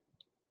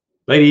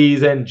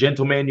Ladies and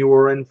gentlemen, you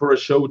are in for a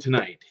show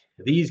tonight.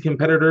 These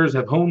competitors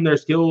have honed their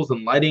skills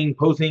in lighting,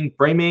 posing,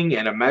 framing,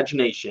 and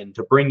imagination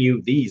to bring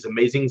you these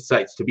amazing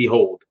sights to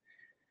behold.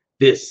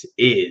 This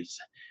is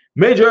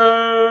Major's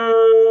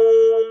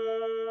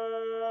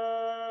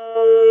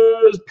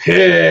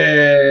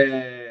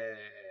Picks.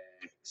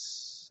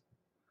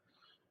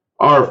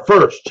 Our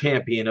first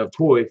champion of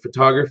toy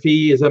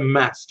photography is a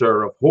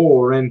master of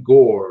horror and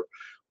gore,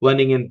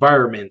 blending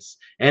environments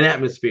and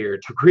atmosphere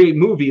to create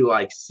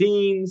movie-like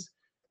scenes.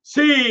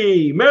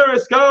 C.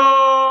 Mariscal!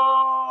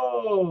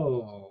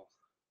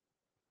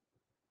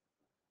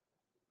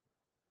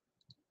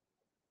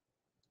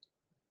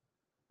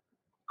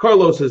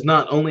 Carlos is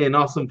not only an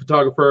awesome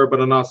photographer, but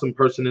an awesome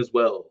person as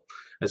well.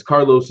 As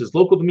Carlos is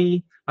local to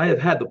me, I have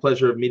had the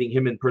pleasure of meeting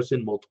him in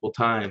person multiple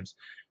times.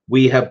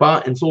 We have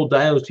bought and sold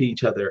diodes to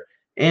each other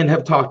and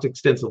have talked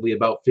extensively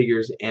about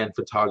figures and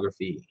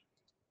photography.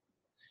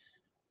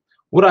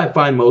 What I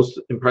find most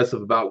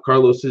impressive about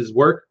Carlos's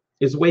work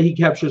is the way he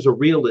captures a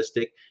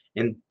realistic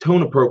and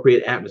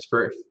tone-appropriate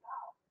atmosphere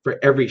for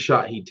every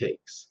shot he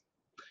takes.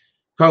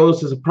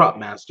 Carlos is a prop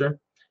master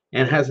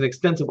and has an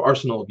extensive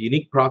arsenal of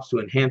unique props to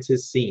enhance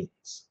his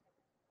scenes.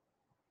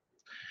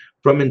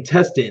 From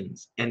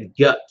intestines and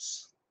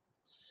guts,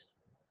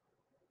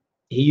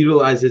 he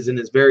utilizes in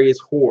his various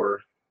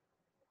horror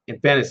and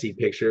fantasy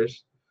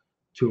pictures,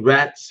 to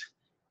rats,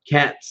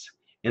 cats,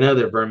 and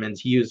other vermin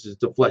he uses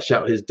to flesh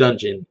out his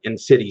dungeon and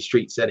city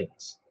street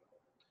settings.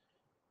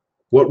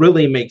 What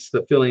really makes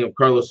the feeling of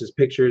Carlos's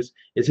pictures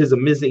is his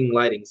amazing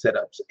lighting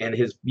setups and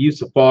his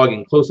use of fog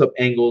and close-up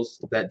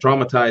angles that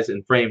dramatize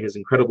and frame his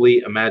incredibly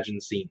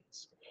imagined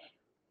scenes.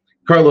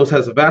 Carlos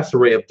has a vast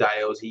array of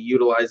diodes he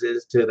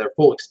utilizes to their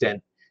full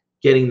extent,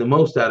 getting the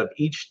most out of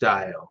each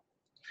dial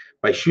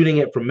by shooting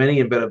it from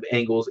many embedded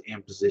angles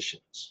and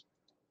positions.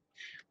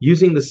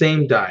 Using the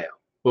same dial,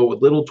 but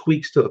with little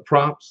tweaks to the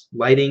props,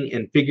 lighting,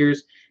 and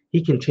figures,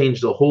 he can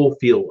change the whole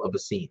feel of a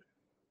scene.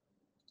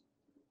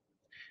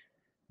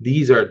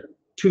 These are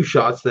two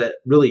shots that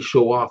really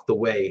show off the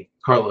way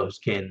Carlos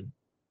can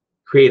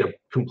create a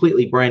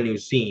completely brand new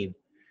scene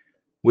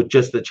with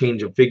just the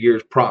change of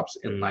figures, props,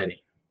 and lighting.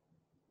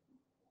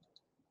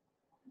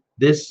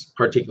 This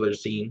particular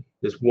scene,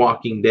 this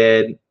Walking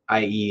Dead,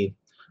 i.e.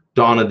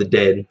 Dawn of the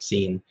Dead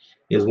scene,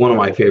 is one of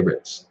my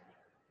favorites.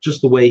 Just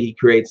the way he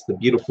creates the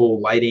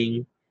beautiful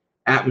lighting,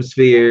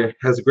 atmosphere,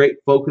 has a great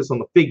focus on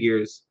the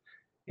figures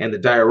and the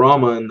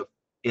diorama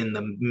in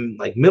the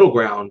like middle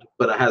ground,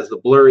 but it has the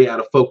blurry out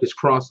of focus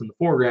cross in the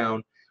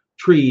foreground,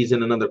 trees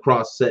and another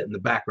cross set in the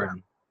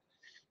background.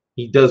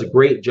 He does a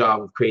great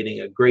job of creating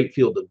a great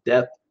field of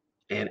depth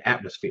and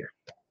atmosphere.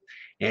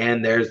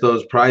 And there's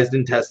those prized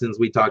intestines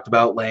we talked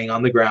about laying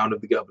on the ground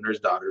of the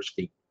governor's daughter's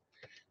feet.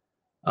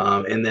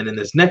 And then in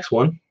this next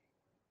one,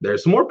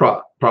 there's some more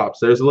props.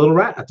 There's a little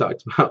rat I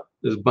talked about.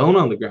 There's bone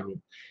on the ground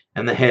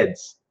and the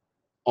heads.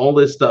 All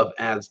this stuff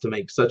adds to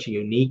make such a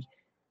unique,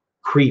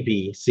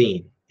 creepy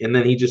scene. And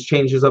then he just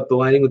changes up the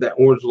lighting with that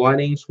orange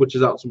lighting,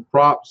 switches out some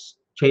props,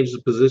 changes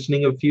the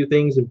positioning of a few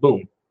things, and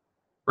boom,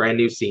 brand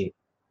new scene.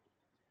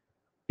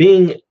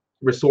 Being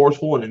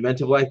resourceful and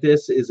inventive like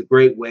this is a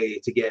great way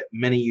to get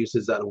many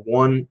uses out of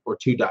one or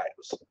two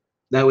diodes.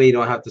 That way you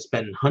don't have to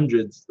spend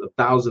hundreds of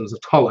thousands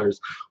of dollars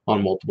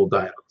on multiple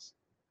diodes.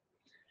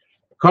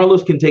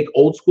 Carlos can take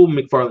old school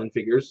McFarlane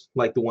figures,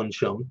 like the one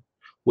shown,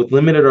 with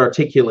limited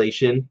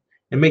articulation,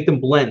 and make them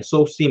blend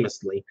so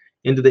seamlessly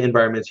into the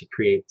environments he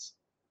creates.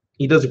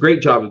 He does a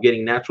great job of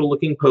getting natural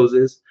looking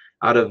poses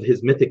out of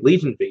his Mythic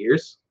Legion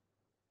figures,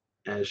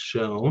 as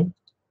shown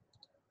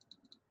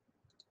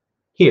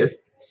here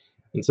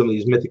in some of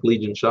these Mythic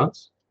Legion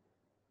shots.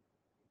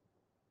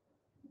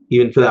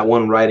 Even for that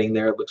one writing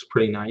there, it looks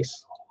pretty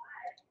nice.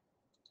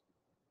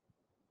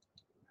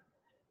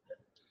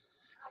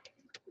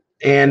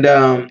 And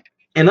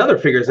other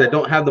figures that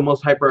don't have the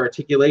most hyper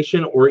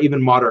articulation or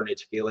even modern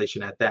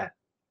articulation at that.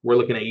 We're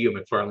looking at you,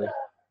 McFarlane.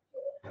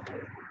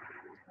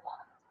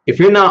 If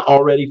you're not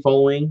already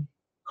following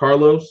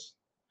Carlos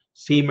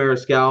C.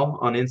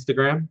 Mariscal on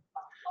Instagram,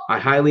 I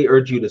highly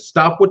urge you to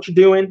stop what you're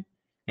doing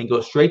and go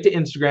straight to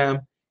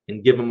Instagram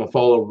and give him a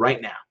follow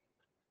right now.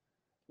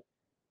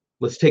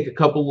 Let's take a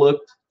couple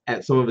looks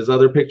at some of his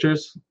other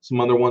pictures, some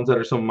other ones that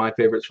are some of my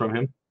favorites from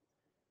him.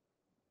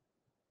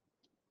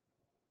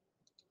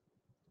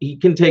 He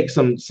can take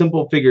some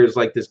simple figures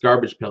like this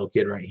Garbage Pail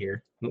Kid right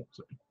here.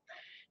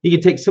 He can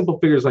take simple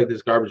figures like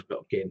this Garbage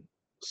Pail Kid,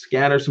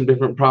 scatter some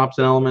different props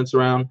and elements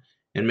around,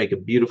 and make a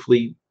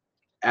beautifully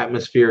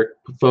atmospheric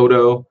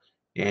photo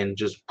and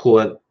just pull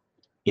it,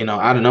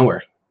 out of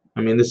nowhere.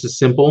 I mean, this is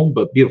simple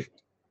but beautiful.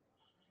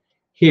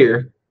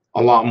 Here,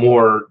 a lot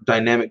more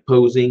dynamic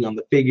posing on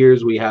the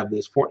figures. We have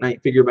this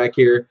Fortnite figure back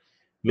here,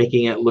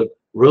 making it look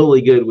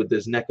really good with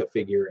this NECA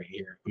figure right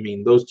here. I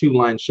mean, those two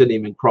lines shouldn't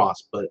even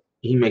cross, but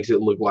he makes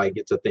it look like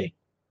it's a thing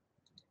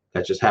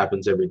that just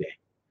happens every day.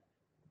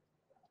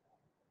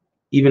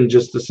 Even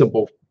just the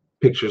simple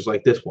pictures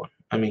like this one.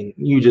 I mean,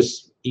 you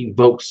just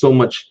evoke so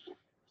much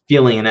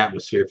feeling and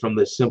atmosphere from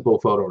this simple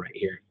photo right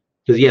here.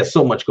 because he has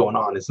so much going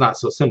on. It's not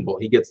so simple.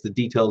 He gets the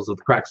details of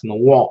the cracks in the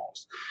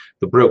walls,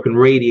 the broken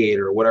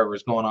radiator, whatever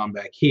is going on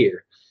back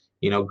here.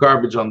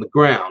 Garbage on the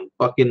ground,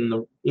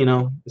 fucking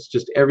it's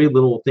just every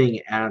little thing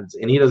adds,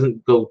 and he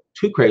doesn't go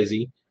too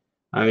crazy.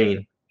 I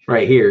mean,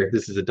 right here,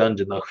 this is a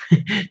dungeon though.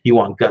 You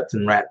want guts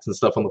and rats and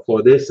stuff on the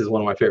floor. This is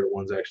one of my favorite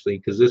ones actually,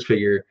 because this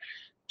figure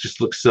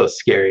just looks so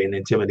scary and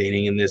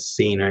intimidating in this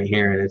scene right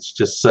here, and it's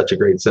just such a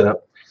great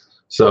setup.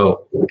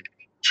 So,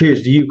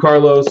 cheers to you,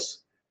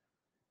 Carlos.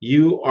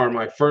 You are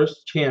my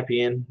first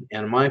champion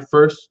and my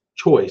first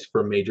choice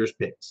for Major's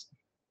picks.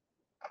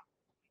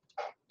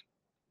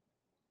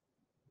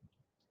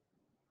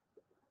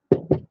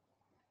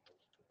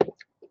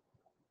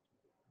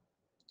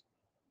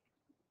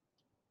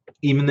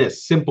 Even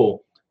this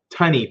simple,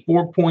 tiny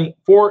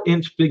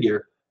 4.4-inch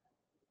figure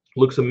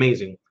looks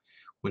amazing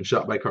when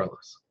shot by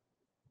Carlos.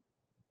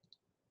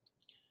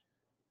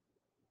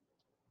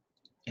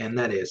 And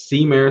that is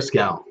C.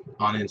 Mariscal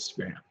on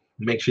Instagram.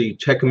 Make sure you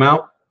check him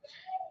out,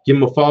 give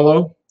him a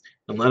follow,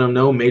 and let him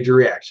know Major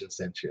Reaction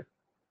sent you.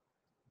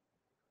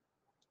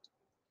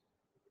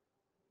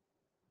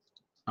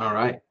 All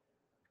right.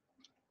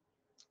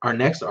 Our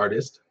next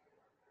artist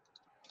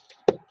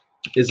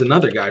is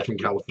another guy from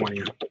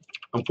California.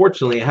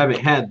 Unfortunately, I haven't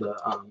had the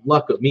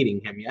luck of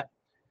meeting him yet.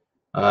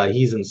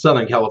 He's in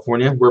Southern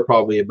California. We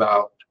probably live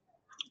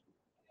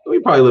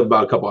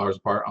about a couple hours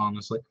apart,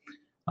 honestly.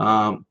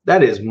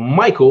 That is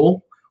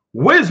Michael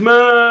Wiseman.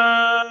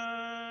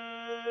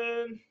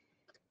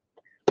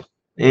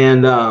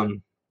 And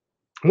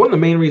one of the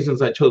main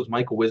reasons I chose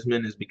Michael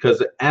Wiseman is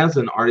because as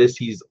an artist,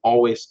 he's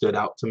always stood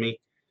out to me.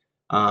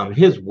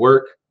 His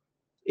work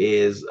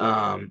is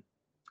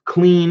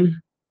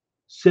clean,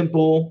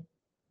 simple,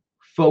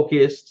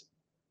 focused,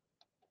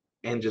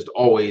 and just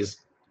always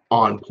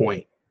on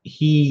point.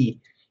 He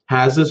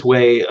has this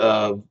way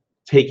of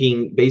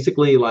taking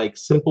basically like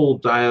simple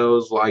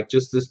dios, like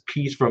just this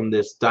piece from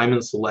this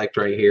Diamond Select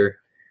right here,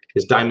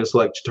 his Diamond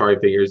Select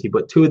Chitauri figures. He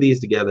put two of these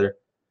together,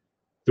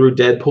 threw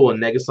Deadpool and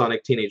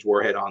Negasonic Teenage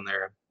Warhead on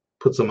there,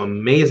 put some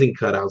amazing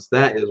cutouts.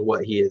 That is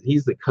what he is.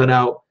 He's the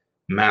cutout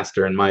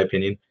master, in my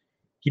opinion.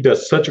 He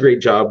does such a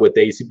great job with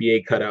the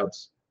ACBA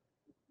cutouts,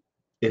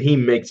 and he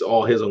makes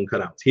all his own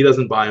cutouts. He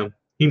doesn't buy them.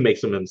 He makes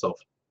them himself.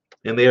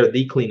 And they are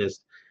the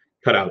cleanest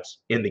cutouts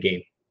in the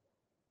game.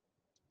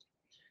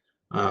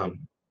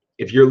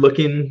 If you're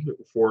looking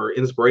for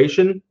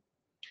inspiration,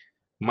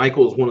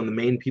 Michael is one of the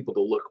main people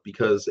to look,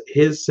 because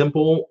his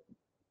simple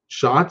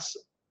shots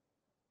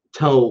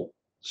tell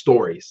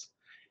stories.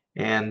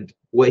 And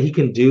what he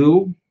can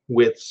do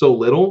with so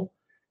little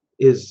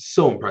is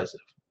so impressive.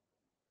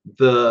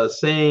 The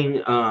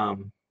saying,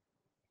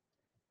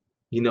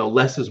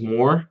 less is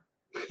more,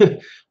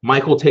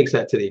 Michael takes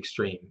that to the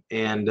extreme.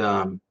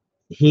 And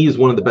he's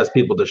one of the best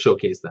people to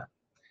showcase that.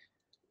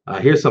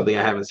 Here's something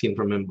I haven't seen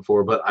from him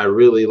before, but I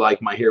really like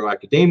My Hero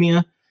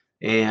Academia,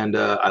 and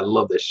I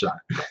love this shot.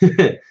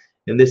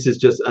 And this is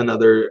just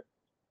another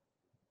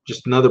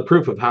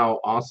proof of how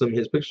awesome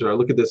his pictures are.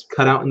 Look at this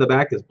cutout in the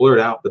back. It's blurred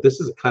out, but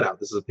this is a cutout.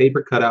 This is a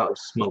paper cutout of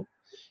Smoke,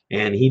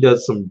 and he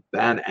does some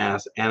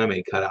badass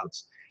anime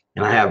cutouts,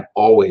 and I have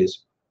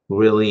always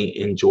really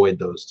enjoyed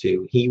those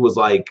too. He was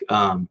like,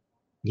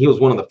 he was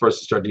one of the first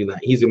to start doing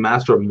that. He's a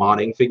master of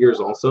modding figures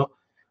also.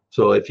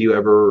 So if you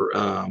ever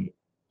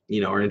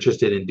are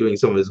interested in doing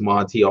some of his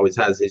mods, he always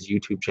has his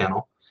YouTube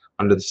channel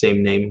under the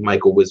same name,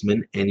 Michael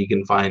Wiseman, and you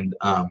can find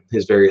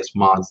his various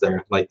mods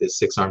there, like this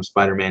 6-arm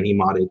Spider-Man he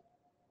modded.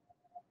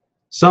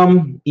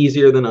 Some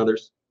easier than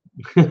others,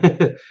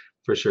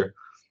 for sure.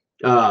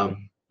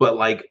 But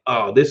like,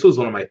 this was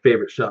one of my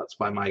favorite shots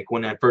by Mike.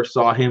 When I first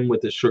saw him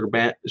with the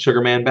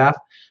Sugarman bath,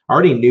 I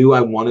already knew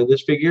I wanted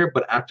this figure,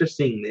 but after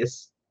seeing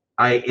this,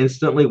 I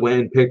instantly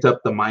went and picked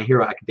up the My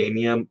Hero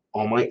Academia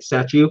All Might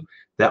statue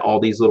that all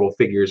these little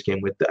figures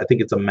came with. I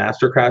think it's a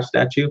Mastercraft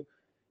statue,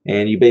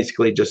 and you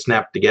basically just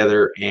snap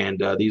together,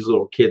 and these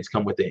little kids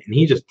come with it. And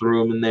he just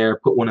threw them in there,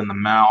 put one in the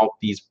mouth,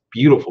 these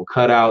beautiful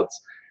cutouts,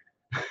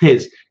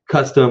 his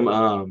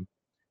custom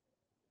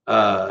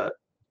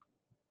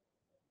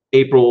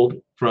April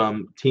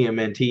from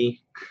TMNT.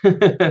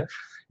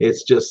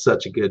 It's just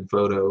such a good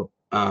photo.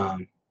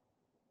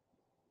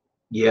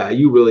 Yeah,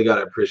 you really got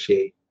to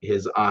appreciate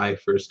his eye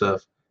for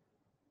stuff.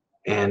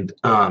 And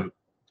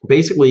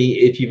basically,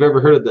 if you've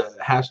ever heard of the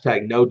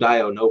hashtag no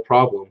dio no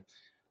problem,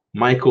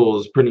 Michael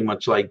is pretty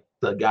much like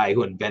the guy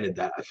who invented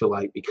that, I feel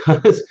like,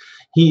 because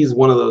he's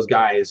one of those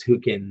guys who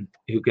can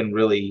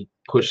really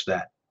push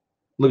that.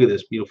 Look at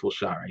this beautiful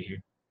shot right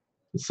here.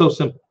 It's so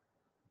simple,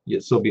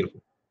 yet so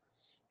beautiful.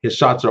 His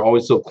shots are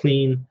always so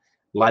clean.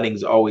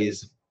 Lighting's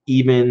always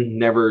even.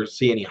 Never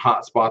see any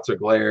hot spots or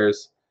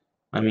glares.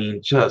 I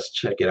mean, just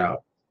check it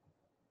out.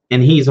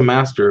 And he's a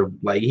master.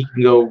 Like, he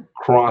can go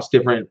cross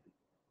different,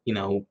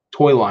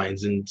 toy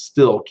lines and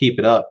still keep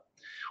it up.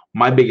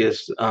 My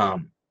biggest,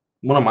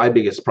 one of my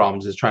biggest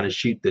problems is trying to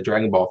shoot the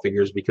Dragon Ball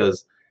figures,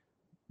 because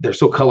they're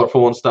so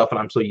colorful and stuff, and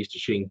I'm so used to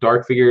shooting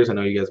dark figures. I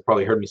know you guys have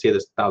probably heard me say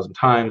this 1,000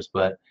 times,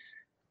 but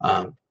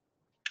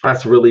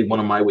that's really one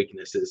of my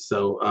weaknesses.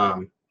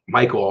 So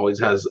Michael always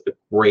has a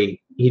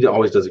great. He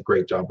always does a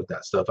great job with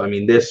that stuff. I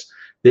mean, this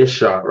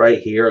shot right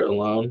here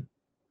alone,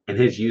 and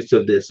his use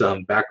of this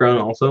background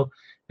also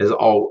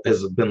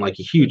has been like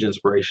a huge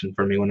inspiration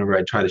for me whenever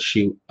I try to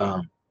shoot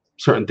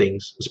certain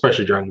things,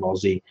 especially Dragon Ball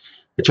Z.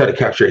 I try to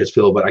capture his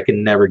feel, but I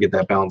can never get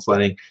that balance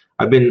lighting.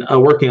 I've been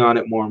working on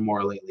it more and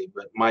more lately,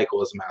 but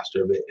Michael is a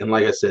master of it. And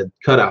like I said,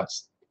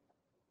 cutouts.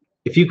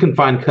 If you can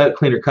find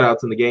cleaner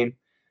cutouts in the game,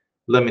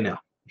 let me know,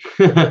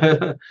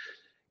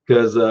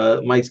 because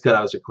Mike's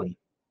cutouts are clean.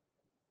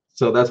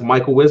 So that's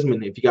Michael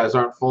Wisman. If you guys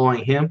aren't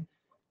following him,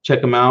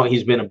 check him out.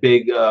 He's been a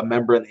big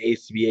member in the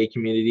ACBA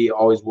community,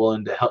 always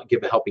willing to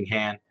give a helping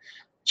hand.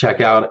 Check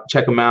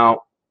him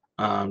out.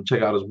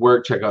 Check out his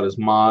work. Check out his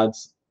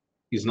mods.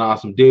 He's an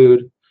awesome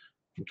dude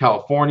from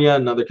California,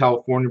 another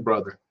California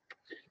brother.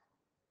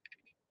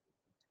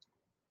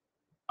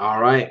 All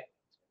right.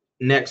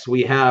 Next,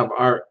 we have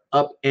our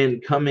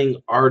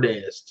up-and-coming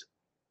artist.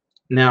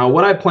 Now,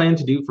 what I plan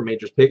to do for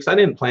Majors Picks, I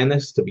didn't plan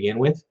this to begin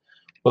with,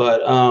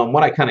 but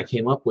what I kind of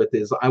came up with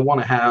is I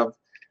want to have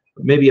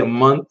maybe a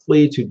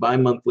monthly to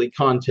bi-monthly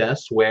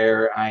contest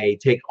where I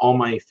take all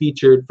my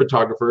featured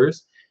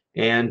photographers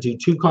and do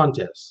 2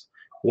 contests.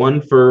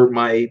 One for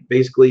my,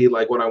 basically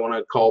like what I want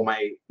to call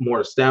my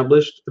more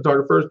established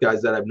photographers,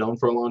 guys that I've known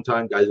for a long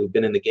time, guys who've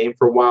been in the game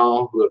for a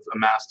while, who have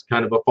amassed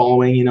kind of a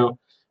following, you know.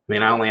 I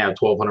mean, I only have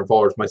 1,200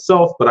 followers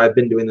myself, but I've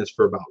been doing this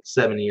for about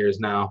 7 years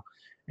now.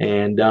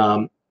 And,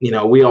 you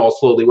know, we all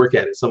slowly work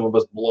at it. Some of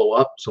us blow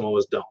up, some of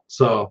us don't.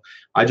 So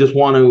I just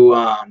want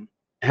to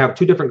have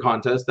 2 different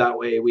contests. That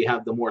way we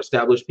have the more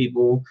established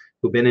people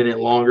who've been in it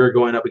longer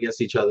going up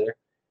against each other.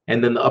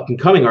 And then the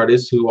up-and-coming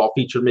artists, who I'll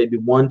feature maybe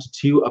 1 to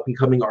 2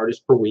 up-and-coming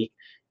artists per week.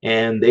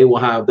 And they will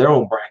have their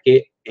own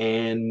bracket.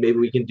 And maybe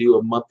we can do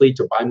a monthly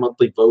to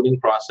bi-monthly voting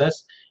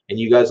process. And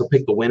you guys will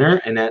pick the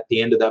winner. And at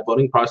the end of that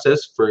voting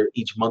process for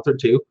each month or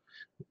 2,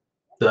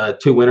 the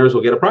 2 winners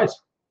will get a prize.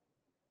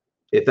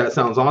 If that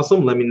sounds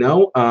awesome, let me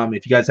know.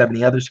 If you guys have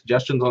any other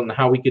suggestions on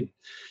how we could,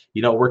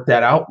 you know, work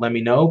that out, let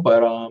me know.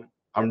 But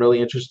I'm really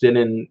interested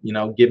in, you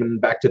know, giving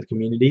back to the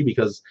community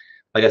because,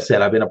 like I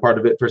said, I've been a part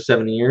of it for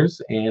 7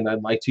 years, and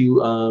I'd like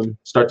to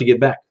start to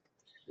give back.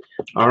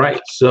 All right,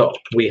 so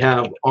we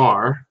have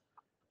our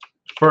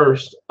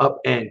first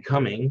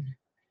up-and-coming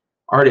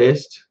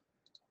artist,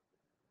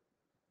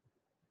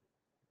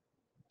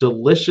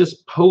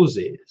 Delicious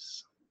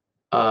Poses.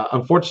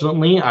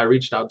 Unfortunately, I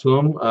reached out to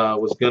him,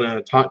 was going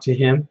to talk to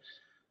him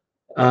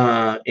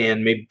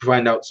and maybe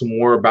find out some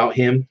more about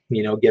him,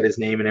 you know, get his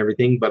name and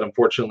everything. But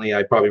unfortunately,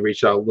 I probably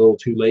reached out a little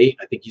too late.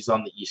 I think he's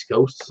on the East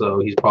Coast, so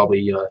he's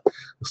probably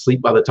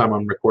asleep by the time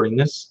I'm recording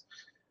this.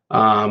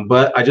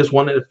 But I just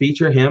wanted to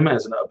feature him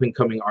as an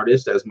up-and-coming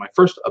artist, as my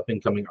first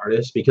up-and-coming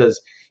artist,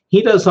 because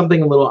he does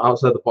something a little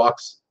outside the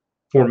box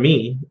for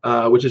me,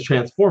 which is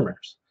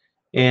Transformers.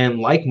 And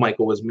like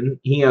Michael Wisman,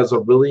 he does a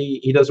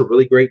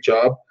really great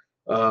job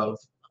of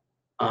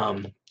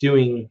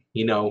doing,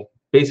 you know,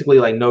 basically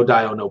like no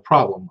dio, no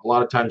problem. A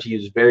lot of times he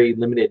uses very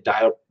limited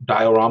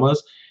dioramas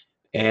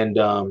and,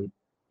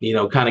 you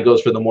know, kind of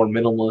goes for the more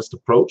minimalist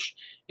approach.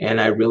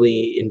 And I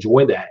really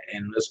enjoy that.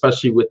 And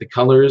especially with the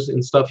colors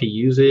and stuff he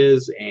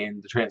uses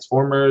and the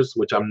Transformers,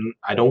 which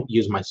I don't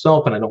use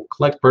myself and I don't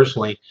collect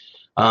personally.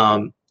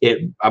 I'm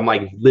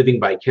like living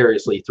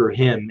vicariously through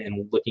him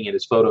and looking at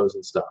his photos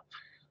and stuff.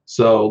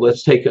 So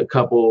let's take a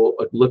couple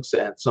of looks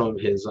at some of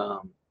his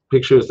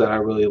pictures that I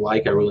really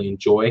like, I really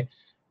enjoy,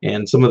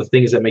 and some of the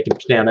things that make him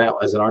stand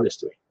out as an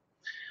artist to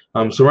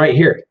me. So right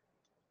here,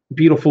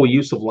 beautiful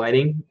use of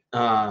lighting.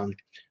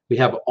 We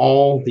have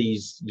all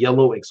these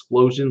yellow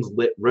explosions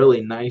lit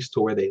really nice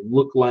to where they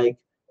look like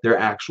they're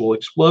actual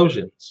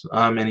explosions.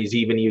 And he's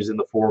even using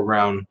the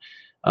foreground,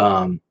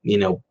 you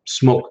know,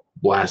 smoke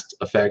blast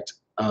effect,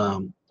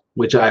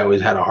 which I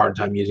always had a hard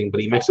time using,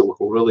 but he makes it look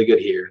really good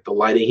here. The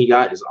lighting he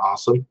got is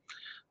awesome.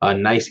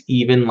 Nice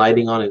even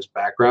lighting on his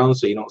background,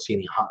 so you don't see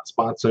any hot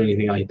spots or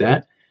anything like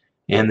that.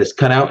 And this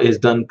cutout is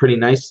done pretty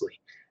nicely.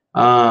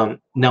 Now,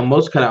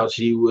 most cutouts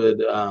you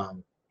would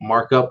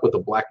mark up with a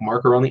black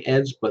marker on the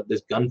edge, but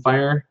this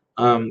gunfire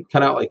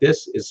cutout like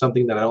this is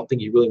something that I don't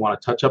think you really want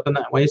to touch up in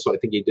that way, so I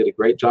think he did a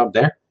great job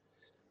there.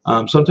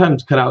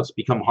 Sometimes cutouts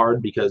become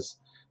hard because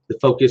the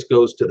focus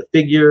goes to the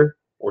figure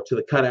or to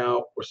the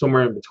cutout or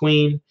somewhere in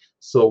between.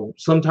 So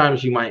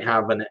sometimes you might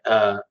have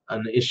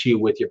an issue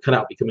with your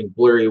cutout becoming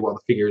blurry while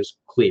the figure is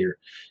clear.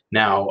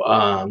 Now,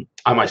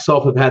 I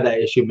myself have had that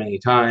issue many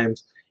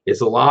times.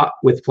 It's a lot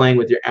with playing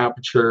with your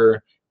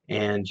aperture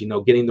and, you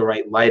know, getting the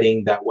right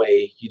lighting. That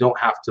way you don't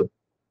have to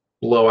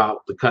blow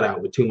out the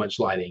cutout with too much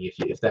lighting,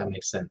 if that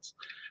makes sense.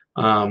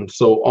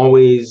 So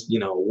always, you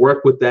know,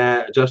 work with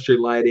that, adjust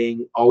your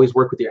lighting, always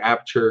work with your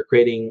aperture,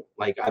 creating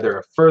like either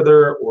a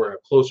further or a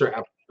closer,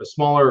 a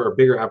smaller or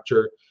bigger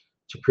aperture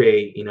to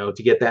create, you know,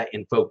 to get that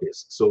in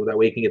focus. So that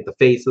way you can get the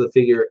face of the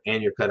figure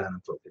and your cutout in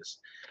focus.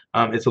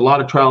 It's a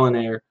lot of trial and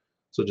error.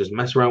 So just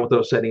mess around with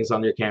those settings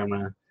on your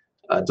camera.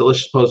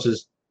 Delicious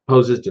Poses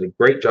did a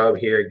great job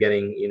here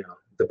getting, you know,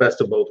 the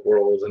best of both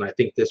worlds. And I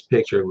think this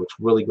picture looks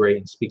really great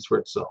and speaks for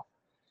itself.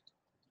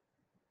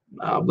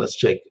 Let's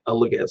take a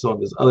look at some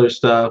of his other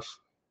stuff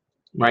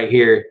right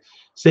here.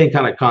 Same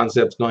kind of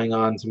concepts going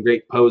on. Some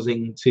great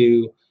posing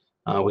too.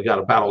 We got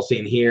a battle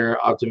scene here.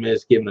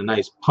 Optimus giving a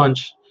nice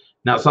punch.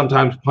 Now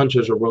sometimes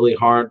punches are really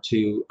hard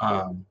to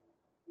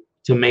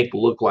make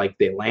look like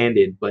they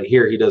landed, but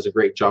here he does a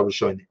great job of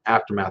showing the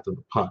aftermath of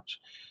the punch.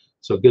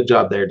 So good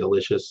job there,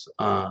 Delicious.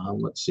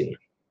 Let's see.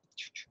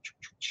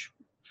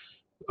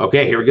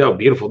 Okay, here we go.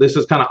 Beautiful. This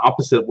is kind of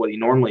opposite of what he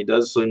normally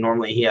does. So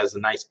normally he has a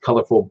nice,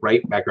 colorful,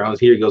 bright backgrounds.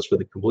 Here he goes for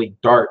the complete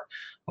dark.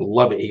 I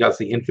love it. He got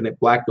the infinite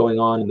black going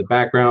on in the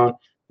background.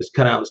 This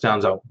cutout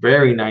stands out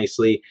very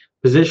nicely.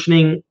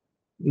 Positioning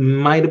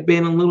might have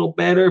been a little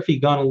better if he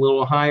gone a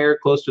little higher,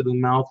 closer to the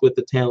mouth with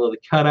the tail of the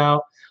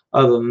cutout.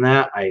 Other than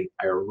that, I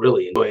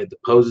really enjoy it. The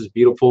pose is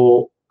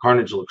beautiful.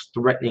 Carnage looks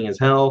threatening as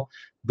hell.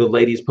 The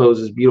lady's pose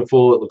is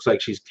beautiful. It looks like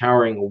she's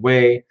cowering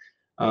away.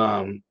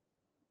 You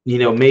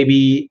know,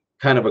 maybe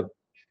kind of a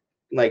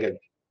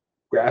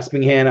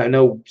grasping hand. I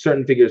know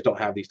certain figures don't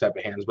have these type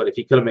of hands, but if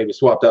he could have maybe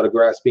swapped out a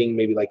grasping,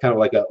 maybe like kind of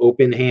like an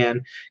open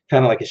hand,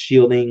 kind of like a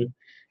shielding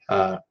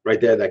right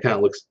there, that kind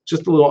of looks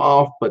just a little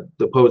off, but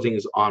the posing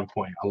is on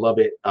point. I love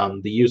it.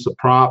 The use of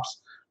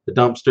props, the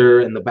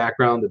dumpster in the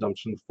background, the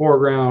dumpster in the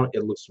foreground,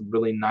 it looks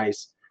really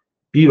nice.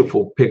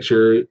 Beautiful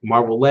picture.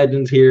 Marvel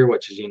Legends here,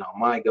 which is, you know,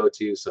 my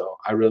go-to, so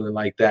I really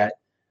like that.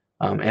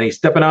 And he's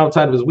stepping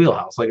outside of his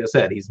wheelhouse. Like I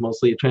said, he's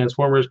mostly a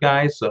Transformers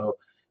guy, so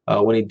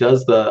when he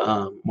does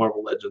the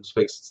Marvel Legends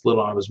fix, it's a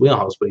little out of his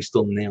wheelhouse, but he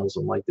still nails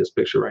them, like this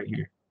picture right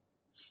here.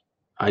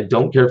 I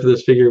don't care for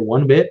this figure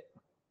one bit,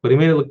 but he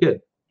made it look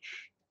good.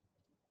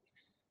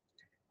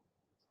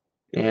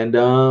 And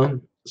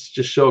let's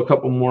just show a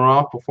couple more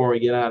off before we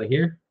get out of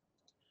here.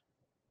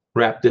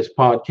 Wrap this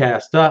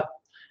podcast up.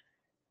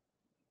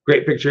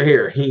 Great picture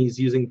here. He's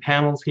using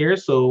panels here.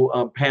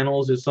 So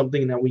panels is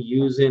something that we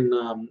use in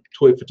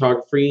toy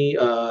photography.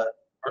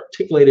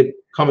 Articulated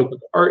comic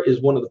book art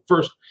is one of the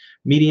first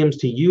mediums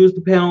to use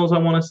the panels, I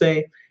want to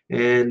say.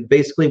 And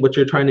basically what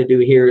you're trying to do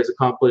here is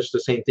accomplish the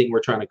same thing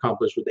we're trying to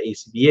accomplish with the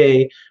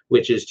ACBA,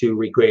 which is to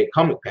recreate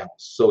comic panels.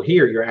 So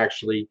here you're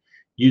actually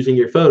using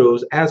your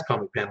photos as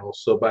comic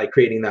panels. So by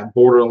creating that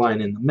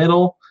borderline in the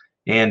middle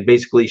and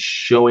basically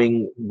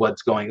showing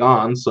what's going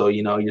on. So,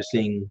 you know, you're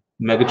seeing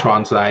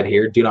Megatron side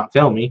here, Do Not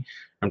Fail Me.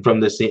 And from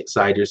this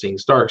side, you're seeing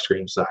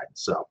Starscream side.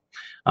 So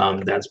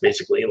that's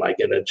basically like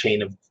in a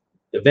chain of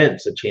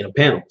events, a chain of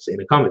panels in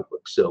a comic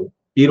book. So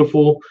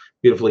beautiful,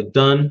 beautifully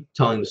done,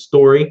 telling the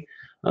story.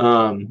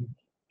 And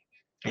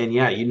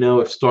yeah, you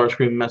know, if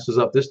Starscream messes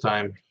up this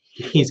time,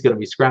 he's going to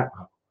be scrap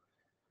metal.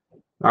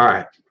 All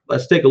right,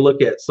 let's take a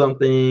look at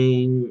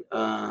something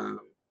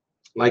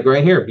like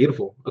right here.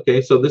 Beautiful.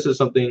 Okay, so this is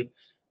something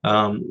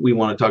we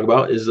want to talk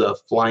about is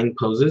flying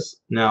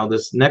poses. Now,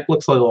 this neck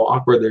looks a little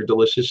awkward. They're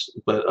Delicious,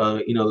 but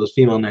you know, those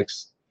female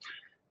necks,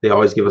 they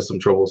always give us some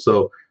trouble.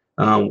 So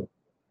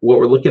what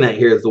we're looking at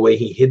here is the way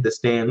he hid the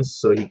stands.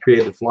 So he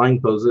created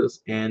flying poses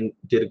and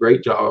did a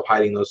great job of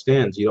hiding those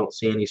stands. You don't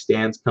see any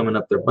stands coming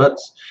up their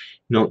butts.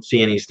 You don't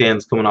see any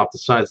stands coming off the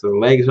sides of their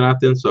legs or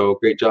nothing. So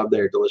great job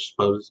there, Delicious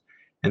poses.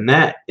 And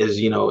that is,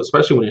 you know,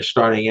 especially when you're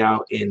starting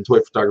out in toy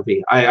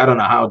photography. I don't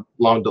know how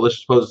long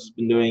Delicious Poses has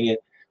been doing it.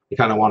 I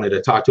kind of wanted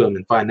to talk to him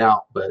and find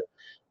out. But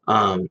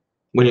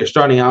when you're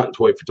starting out in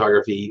toy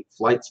photography,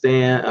 flight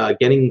stand,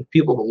 getting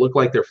people to look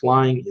like they're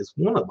flying is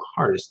one of the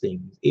hardest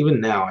things.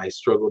 Even now, I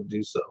struggle to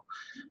do so.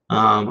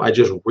 I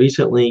just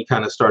recently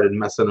kind of started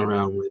messing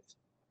around with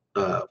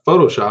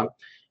Photoshop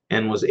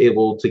and was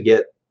able to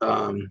get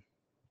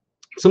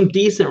some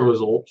decent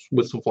results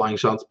with some flying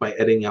shots by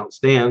editing out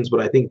stands. But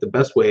I think the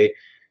best way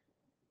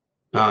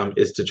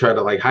is to try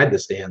to like hide the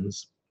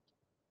stands,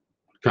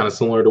 kind of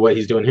similar to what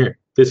he's doing here.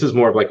 This is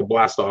more of like a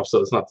blast off, so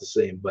it's not the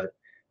same, but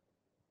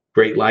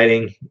great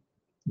lighting,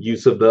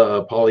 use of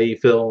the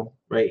polyfill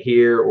right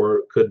here, or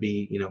it could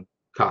be, you know,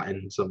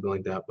 cotton, something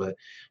like that. But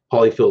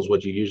polyfill is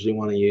what you usually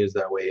want to use.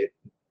 That way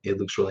it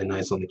looks really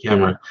nice on the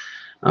camera.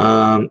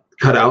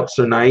 Cutouts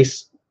are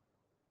nice.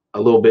 A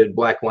little bit of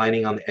black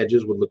lining on the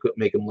edges would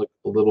make them look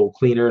a little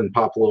cleaner and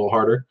pop a little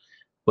harder.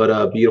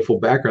 But beautiful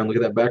background. Look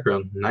at that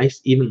background.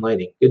 Nice, even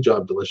lighting. Good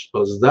job, Delicious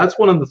Poses. That's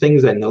one of the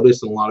things I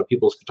noticed in a lot of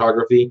people's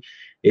photography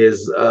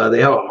is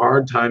they have a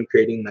hard time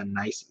creating that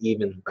nice,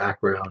 even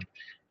background.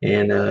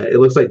 And it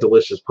looks like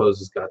Delicious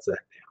Poses got that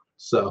down.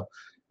 So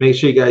make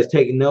sure you guys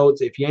take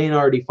notes. If you ain't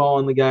already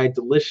following the guy,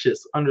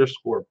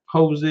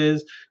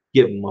 Delicious_Poses,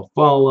 give him a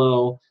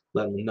follow.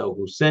 Let him know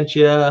who sent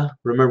you.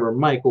 Remember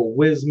Michael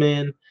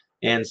Wiseman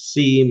and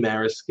C.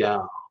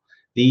 Mariscal.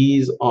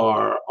 These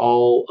are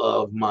all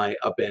of my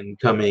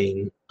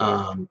up-and-coming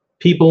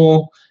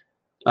people.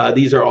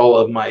 These are all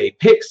of my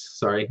picks.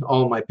 Sorry,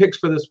 all of my picks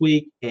for this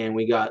week. And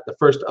we got the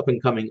first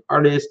up-and-coming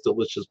artist,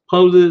 Delicious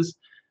Poses.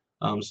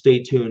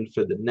 Stay tuned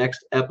for the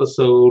next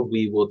episode.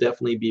 We will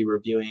definitely be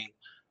reviewing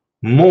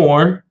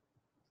more,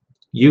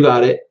 you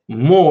got it,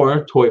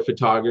 more toy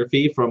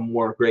photography from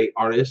more great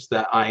artists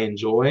that I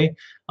enjoy.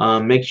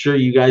 Make sure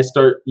you guys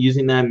start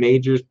using that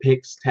Majors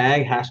Picks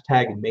tag,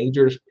 hashtag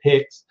Majors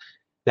Picks.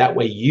 That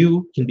way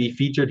you can be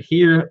featured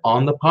here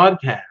on the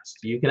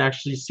podcast. You can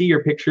actually see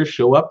your picture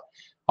show up.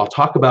 I'll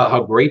talk about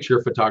how great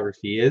your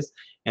photography is,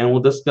 and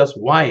we'll discuss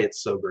why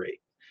it's so great.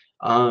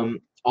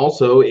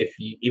 Also,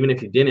 even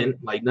if you didn't,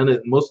 like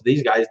most of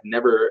these guys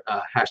never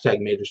hashtag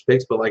Majors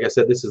Picks, but like I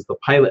said, this is the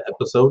pilot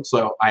episode,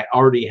 so I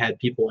already had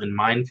people in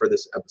mind for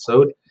this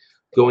episode.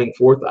 Going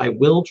forth, I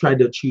will try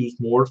to choose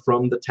more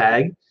from the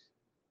tag,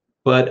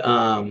 but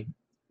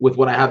with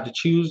what I have to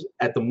choose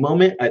at the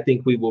moment, I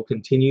think we will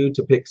continue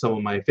to pick some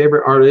of my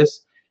favorite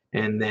artists,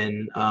 and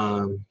then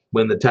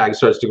when the tag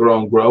starts to grow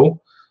and grow,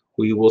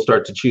 we will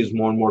start to choose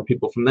more and more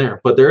people from there.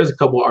 But there is a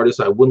couple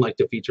artists I would like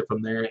to feature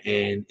from there,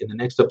 and in the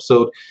next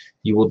episode,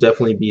 you will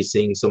definitely be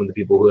seeing some of the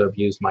people who have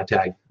used my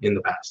tag in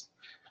the past.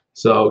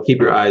 So keep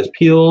your eyes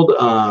peeled.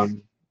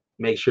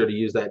 Make sure to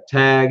use that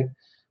tag.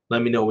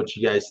 Let me know what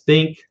you guys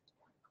think.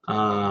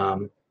 Yeah,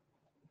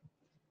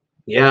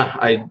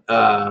 I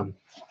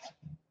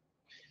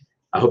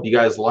hope you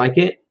guys like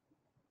it,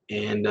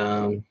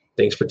 and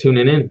thanks for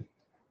tuning in.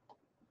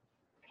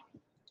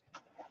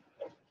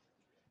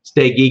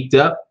 Stay geeked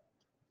up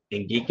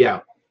and geek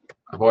out.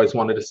 I've always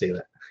wanted to say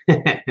that.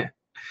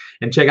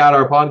 And check out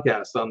our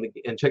podcast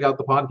check out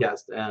the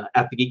podcast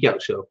at the Geek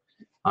Out Show.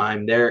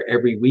 I'm there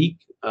every week.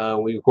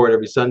 We record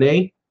every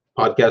Sunday.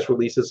 Podcast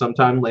releases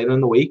sometime later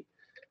in the week.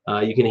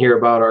 You can hear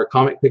about our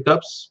comic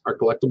pickups, our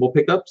collectible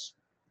pickups,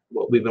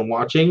 what we've been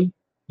watching,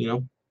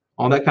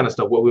 all that kind of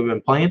stuff, what we've been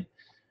playing.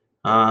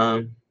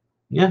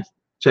 Yeah,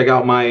 check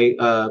out my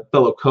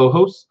fellow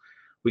co-hosts.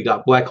 We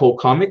got Black Hole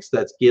Comics.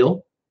 That's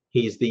Gil.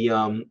 He's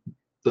the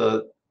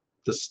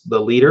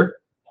leader,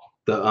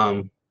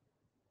 the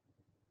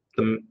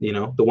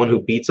one who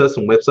beats us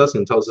and whips us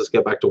and tells us to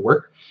get back to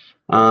work.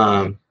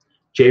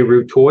 J.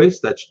 Rue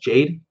Toys. That's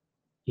Jade.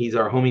 He's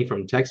our homie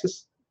from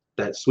Texas.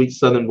 That sweet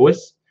Southern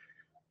voice.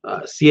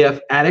 CF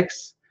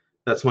Addicts.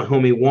 That's my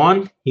homie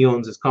Juan. He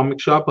owns his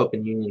comic shop up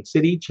in Union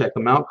City. Check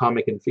him out.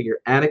 Comic and Figure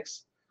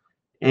Addicts.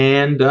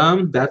 And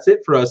that's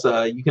it for us.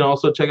 You can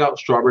also check out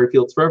Strawberry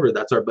Fields Forever.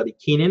 That's our buddy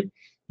Keenan.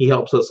 He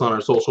helps us on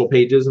our social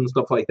pages and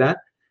stuff like that.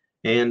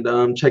 And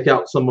check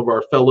out some of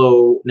our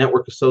fellow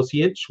network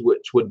associates,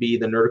 which would be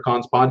the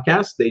Nerdicons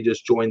podcast. They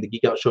just joined the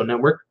Geek Out Show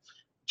network.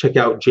 Check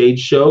out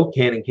Jade's show,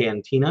 Can and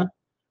Cantina.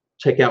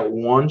 Check out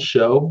Juan's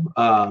show,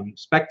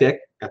 Spec Deck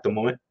at the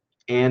moment.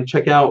 And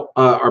check out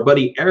our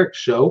buddy Eric's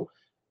show,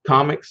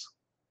 Cartoons,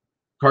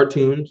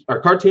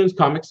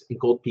 Comics, and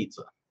Cold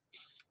Pizza.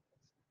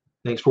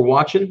 Thanks for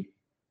watching.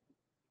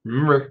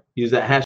 Remember, use that hashtag.